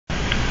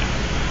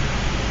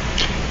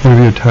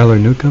Interview Tyler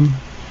Newcomb,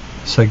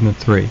 segment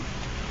 3.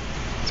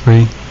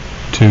 3,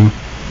 2,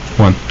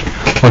 1.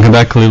 Welcome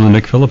back, Khalil and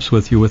Nick Phillips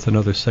with you with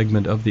another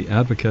segment of The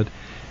Advocate.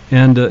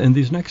 And in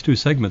these next two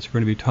segments, we're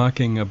going to be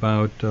talking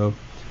about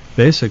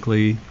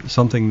basically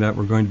something that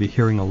we're going to be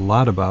hearing a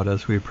lot about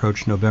as we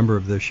approach November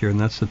of this year, and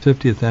that's the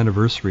 50th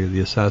anniversary of the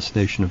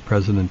assassination of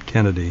President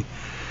Kennedy.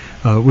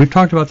 We've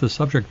talked about this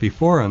subject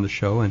before on the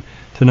show, and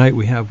tonight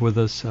we have with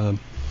us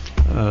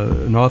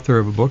an author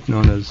of a book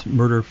known as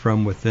Murder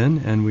from Within,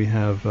 and we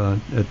have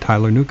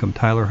Tyler Newcomb.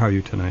 Tyler, how are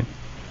you tonight?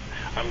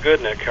 I'm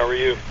good, Nick. How are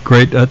you?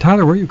 Great.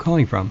 Tyler, where are you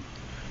calling from?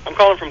 I'm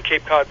calling from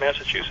Cape Cod,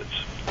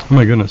 Massachusetts. Oh,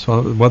 my goodness.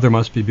 Well, the weather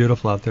must be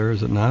beautiful out there,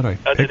 is it not?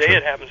 Today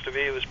it happens to be.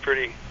 It was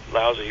pretty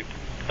lousy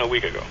a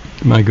week ago.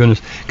 My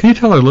goodness. Can you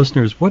tell our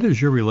listeners, what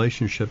is your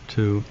relationship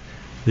to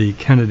the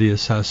Kennedy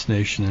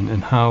assassination,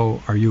 and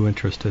how are you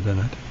interested in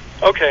it?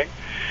 Okay.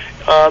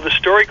 The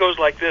story goes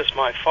like this.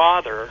 My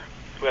father,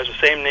 who has the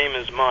same name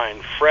as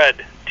mine,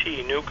 Fred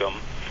T. Newcomb,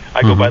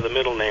 I go by the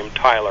middle name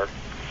Tyler,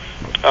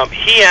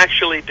 he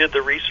actually did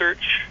the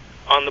research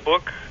on the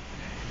book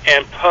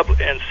and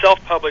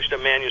self-published a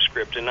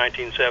manuscript in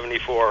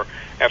 1974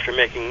 after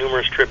making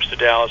numerous trips to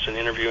Dallas and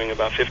interviewing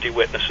about 50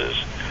 witnesses.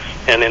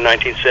 And in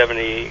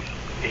 1970,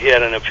 he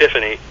had an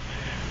epiphany,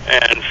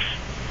 and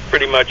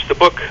pretty much the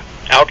book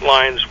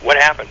outlines what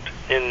happened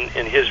in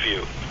his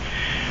view.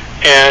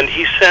 And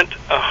he sent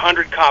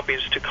 100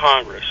 copies to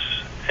Congress,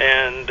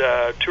 and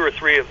 2 or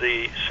 3 of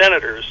the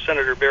senators,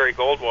 Senator Barry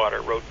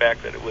Goldwater, wrote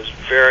back that it was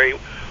very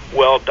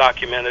well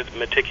documented,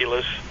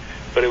 meticulous,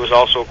 but it was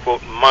also,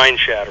 quote,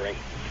 mind-shattering,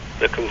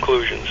 the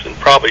conclusions, and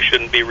probably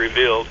shouldn't be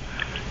revealed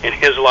in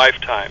his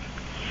lifetime.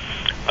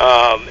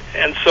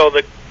 And so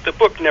the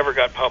book never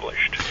got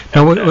published.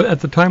 Now,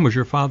 at the time, was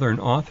your father an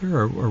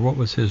author, or what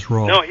was his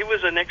role? No, he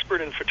was an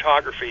expert in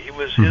photography. He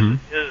was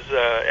his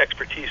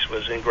expertise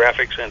was in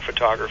graphics and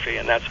photography,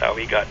 and that's how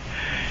he got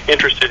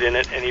interested in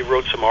it. And he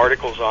wrote some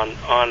articles on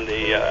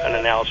an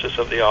analysis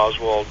of the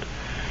Oswald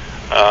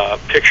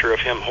picture of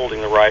him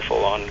holding the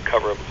rifle on the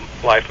cover of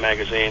Life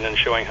magazine and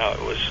showing how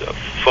it was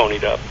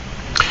phonied up.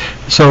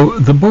 So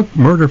the book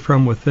Murder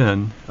from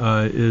Within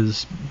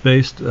is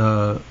based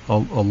a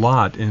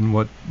lot in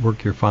what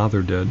work your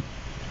father did.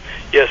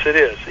 Yes, it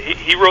is.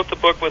 He wrote the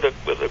book with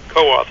a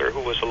co-author who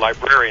was a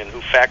librarian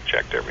who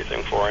fact-checked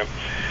everything for him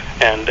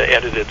and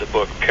edited the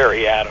book,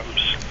 Perry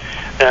Adams.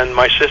 And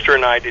my sister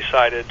and I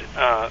decided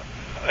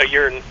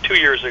 2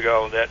 years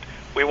ago that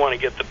we want to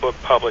get the book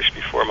published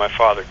before my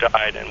father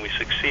died, and we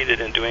succeeded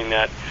in doing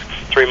that.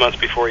 3 months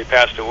before he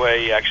passed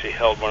away, he actually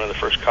held one of the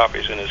first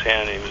copies in his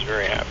hand, and he was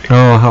very happy.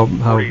 Oh, how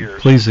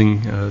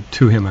pleasing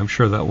to him, I'm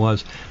sure that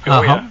was.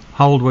 Yeah.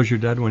 How old was your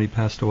dad when he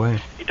passed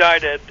away? He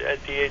died at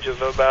the age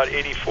of about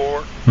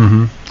 84.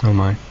 Oh,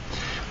 my.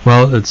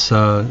 Well, it's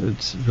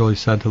really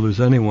sad to lose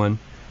anyone,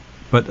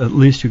 but at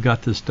least you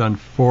got this done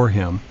for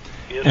him.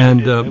 Yes,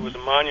 and it was a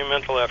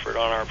monumental effort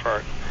on our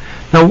part.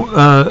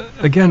 Now,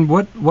 again,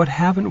 what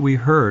haven't we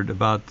heard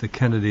about the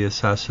Kennedy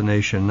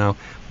assassination? Now,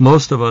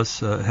 most of us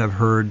have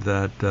heard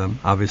that,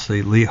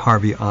 obviously, Lee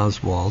Harvey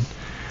Oswald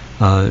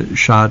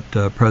shot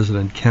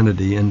President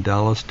Kennedy in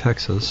Dallas,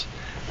 Texas,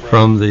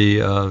 from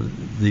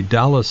the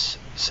Dallas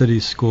City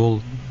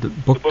School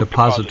book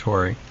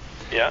depository.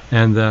 Yeah.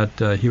 And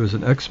that he was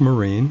an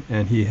ex-Marine,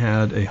 and he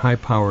had a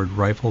high-powered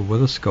rifle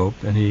with a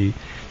scope, and he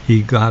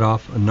got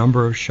off a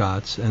number of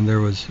shots, and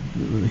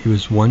he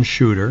was one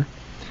shooter,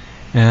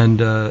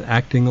 and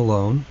acting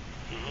alone,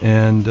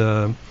 and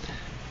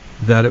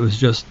that it was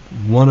just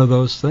one of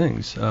those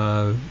things.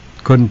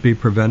 Couldn't be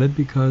prevented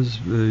because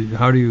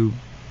how do you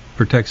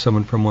protect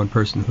someone from one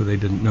person who they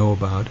didn't know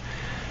about?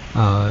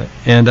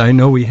 And I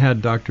know we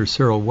had Dr.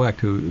 Cyril Wecht,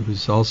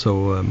 who's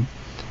also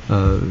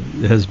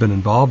has been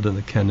involved in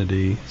the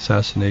Kennedy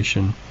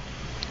assassination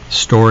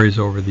stories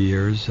over the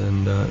years,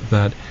 and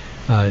that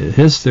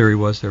his theory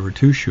was there were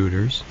 2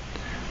 shooters.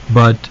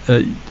 But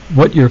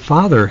what your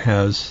father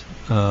has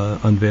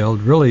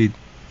unveiled really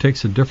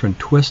takes a different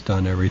twist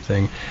on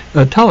everything.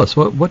 Tell us,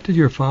 what did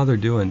your father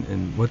do,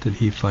 and what did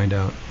he find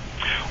out?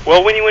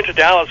 Well, when he went to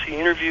Dallas, he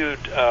interviewed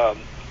 6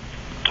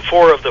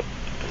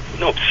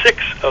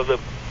 of the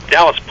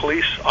Dallas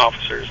police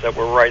officers that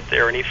were right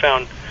there, and he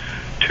found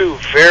 2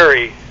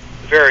 very,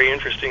 very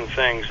interesting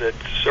things that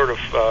sort of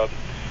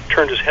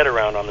turned his head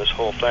around on this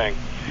whole thing.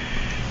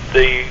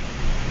 The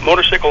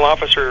motorcycle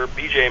officer,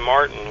 B.J.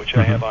 Martin, which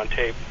I have on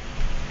tape,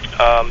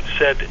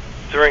 said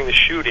during the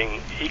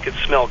shooting he could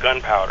smell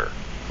gunpowder.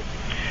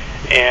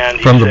 And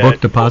he from the said,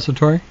 book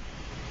depository?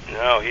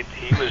 No,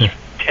 he was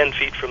 10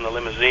 feet from the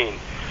limousine.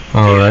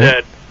 All right. He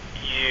said,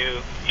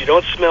 you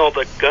don't smell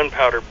the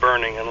gunpowder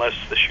burning unless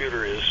the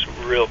shooter is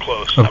real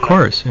close. Of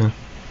course, yeah.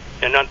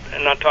 And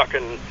not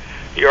talking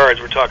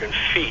yards, we're talking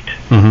feet.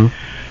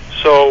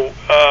 So,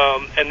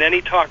 and then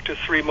he talked to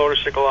 3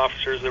 motorcycle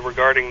officers that were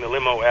guarding the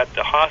limo at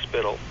the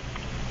hospital,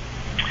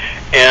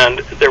 and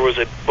there was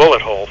a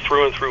bullet hole,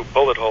 through and through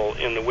bullet hole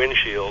in the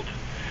windshield,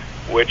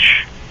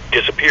 which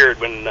disappeared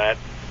when that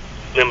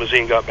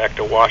limousine got back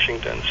to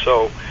Washington.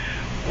 So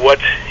what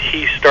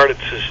he started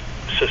to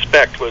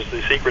suspect was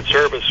the Secret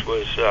Service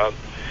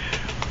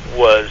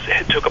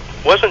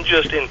wasn't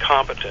just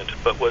incompetent,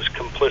 but was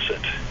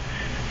complicit.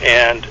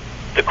 And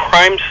the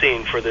crime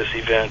scene for this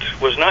event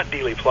was not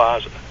Dealey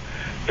Plaza.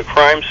 The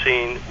crime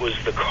scene was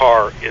the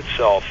car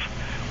itself,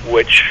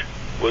 which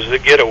was the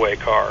getaway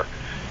car.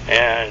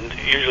 And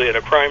usually at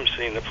a crime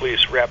scene, the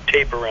police wrap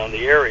tape around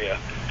the area,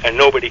 and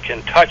nobody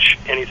can touch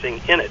anything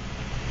in it.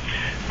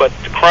 But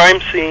the crime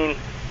scene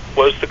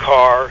was the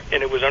car,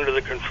 and it was under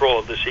the control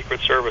of the Secret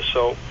Service.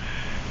 So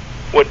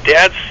what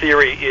Dad's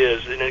theory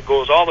is, and it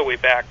goes all the way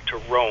back to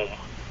Rome,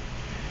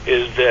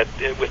 is that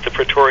with the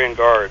Praetorian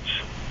Guards,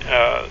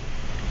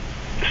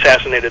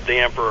 assassinated the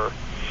emperor,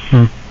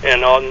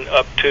 and on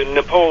up to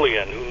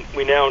Napoleon, who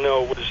we now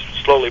know was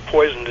slowly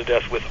poisoned to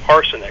death with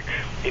arsenic.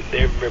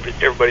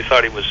 Everybody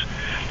thought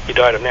he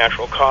died of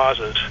natural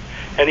causes.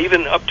 And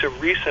even up to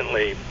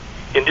recently,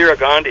 Indira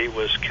Gandhi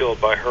was killed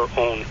by her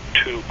own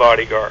 2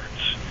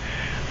 bodyguards,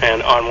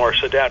 and Anwar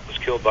Sadat was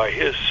killed by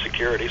his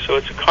security. So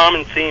it's a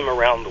common theme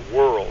around the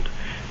world,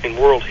 in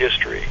world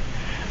history,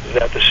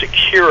 that the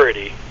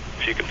security,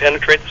 if you can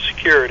penetrate the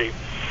security,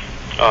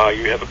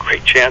 you have a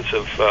great chance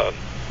of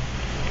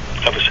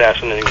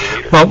assassinating the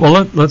leader.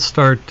 Well, let's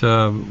start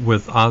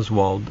with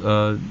Oswald.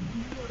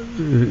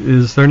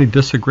 Is there any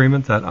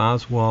disagreement that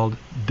Oswald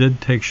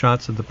did take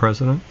shots at the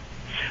president?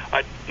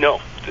 No,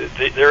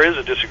 there is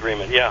a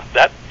disagreement. Yeah,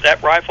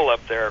 that rifle up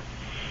there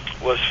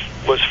was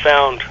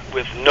found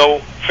with no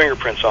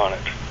fingerprints on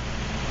it.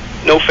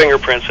 No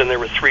fingerprints, and there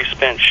were 3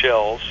 spent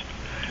shells.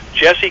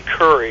 Jesse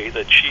Curry,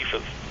 the chief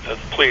of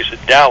police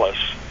at Dallas,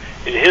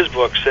 in his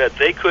book said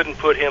they couldn't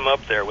put him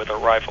up there with a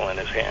rifle in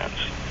his hands.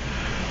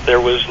 There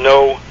was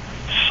no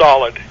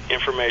solid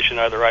information,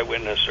 either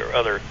eyewitness or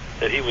other,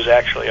 that he was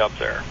actually up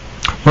there.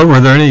 Well, were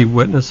there any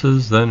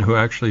witnesses then who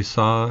actually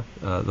saw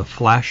the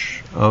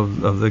flash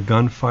of the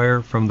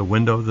gunfire from the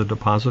window of the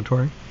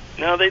depository?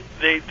 No, they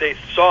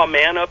saw a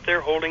man up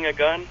there holding a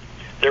gun.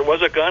 There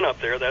was a gun up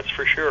there, that's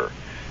for sure.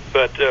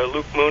 But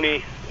Luke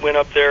Mooney went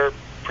up there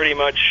pretty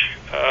much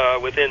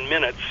within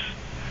minutes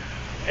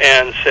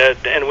and said,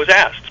 and was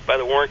asked by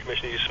the Warren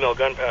Commission, "Do you smell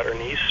gunpowder?"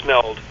 And he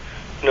smelled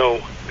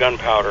no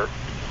gunpowder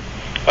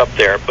up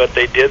there, but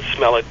they did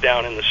smell it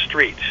down in the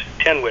street.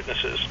 10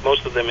 witnesses,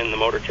 most of them in the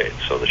motorcade.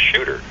 So the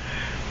shooter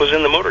was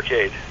in the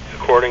motorcade,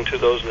 according to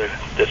those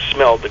that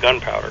smelled the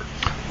gunpowder.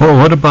 Well,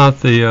 what about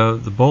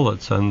the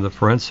bullets and the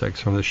forensics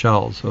from the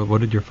shells?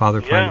 What did your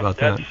father find about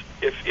that?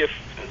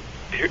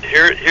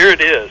 Here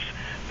it is.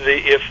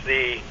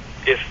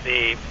 If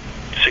the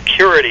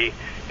security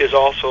is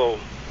also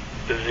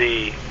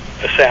the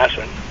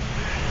assassin,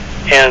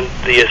 and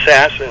the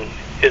assassin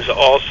is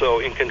also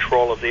in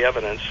control of the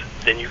evidence,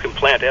 then you can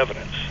plant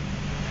evidence.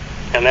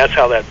 And that's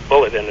how that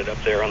bullet ended up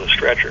there on the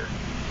stretcher.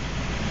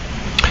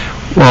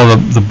 Well,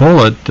 the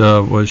bullet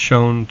was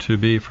shown to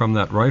be from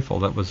that rifle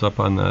that was up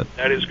on that.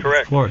 That is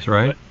correct. Floors,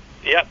 right?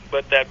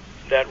 But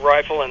that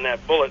rifle and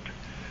that bullet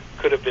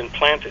could have been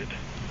planted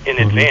in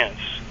advance.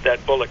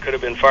 That bullet could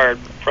have been fired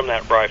from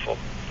that rifle.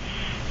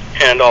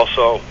 And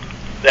also,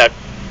 that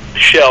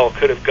shell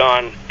could have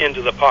gone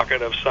into the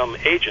pocket of some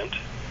agent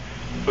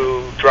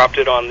who dropped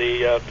it on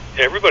the...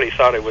 everybody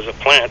thought it was a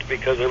plant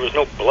because there was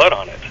no blood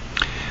on it.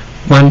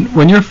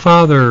 When your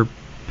father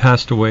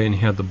passed away and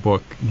he had the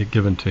book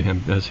given to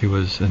him as he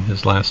was in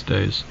his last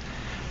days,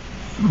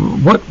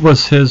 what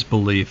was his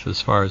belief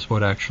as far as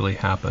what actually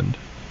happened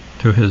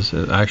to his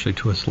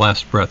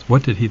last breath?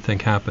 What did he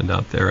think happened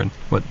out there, and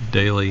what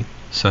daily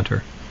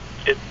center?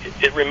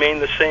 It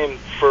remained the same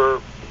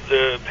for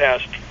the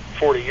past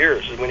 40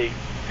 years. When he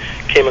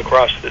came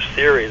across this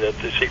theory that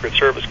the Secret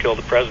Service killed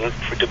the president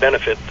to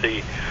benefit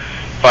the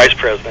Vice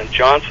President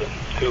Johnson,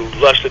 who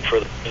lusted for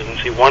the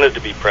presidency, wanted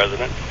to be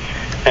president,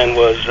 and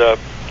was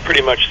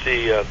pretty much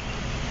the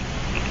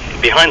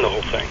behind the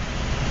whole thing.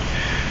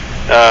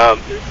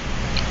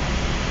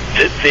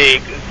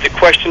 The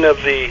question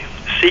of the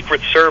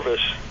Secret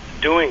Service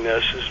doing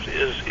this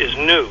is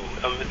new.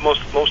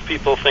 Most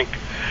people think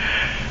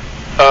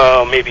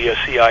maybe a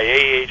CIA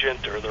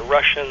agent, or the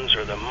Russians,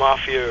 or the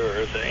Mafia,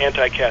 or the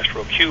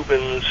anti-Castro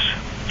Cubans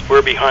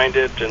were behind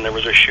it, and there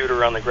was a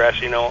shooter on the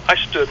grassy knoll. I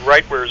stood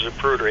right where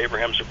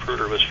Abraham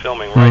Zapruder was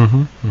filming,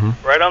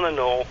 right on the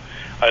knoll.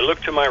 I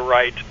looked to my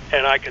right,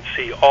 and I could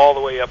see all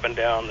the way up and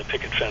down the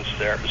picket fence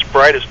there. It was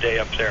bright as day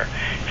up there.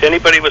 If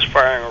anybody was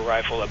firing a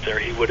rifle up there,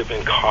 he would have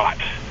been caught.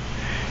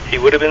 He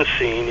would have been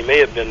seen. He may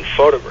have been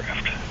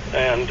photographed.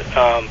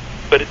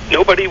 But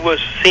nobody was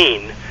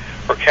seen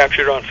or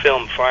captured on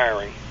film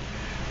firing.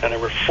 And there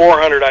were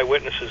 400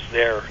 eyewitnesses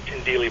there in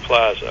Dealey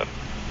Plaza.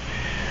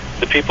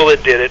 The people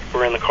that did it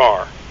were in the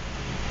car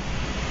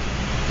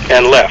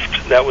and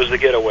left. That was the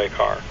getaway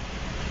car.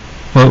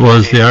 What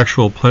was the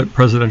actual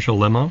presidential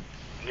limo?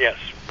 Yes.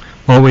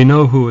 Well, we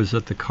know who was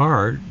at the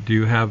car.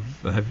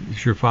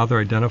 Has your father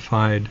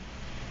identified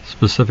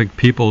specific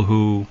people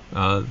who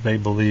they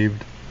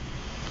believed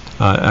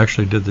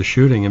actually did the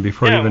shooting? And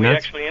before we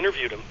actually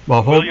interviewed him.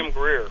 William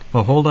Greer.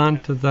 Well, hold on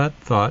to that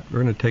thought.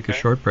 We're going to take a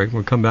short break.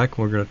 We'll come back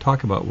and we're going to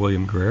talk about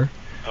William Greer.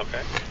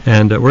 Okay.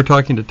 And we're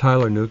talking to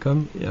Tyler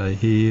Newcomb.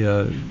 He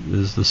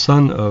is the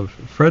son of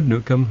Fred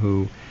Newcomb,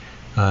 who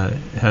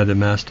had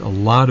amassed a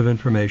lot of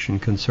information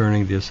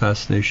concerning the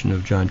assassination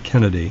of John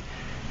Kennedy.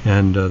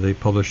 And they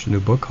published a new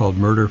book called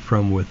Murder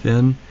from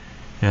Within.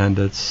 And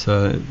it's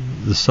the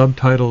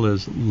subtitle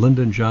is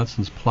Lyndon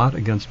Johnson's Plot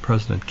Against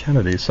President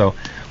Kennedy. So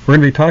we're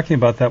going to be talking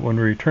about that when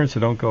we return, so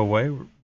don't go away.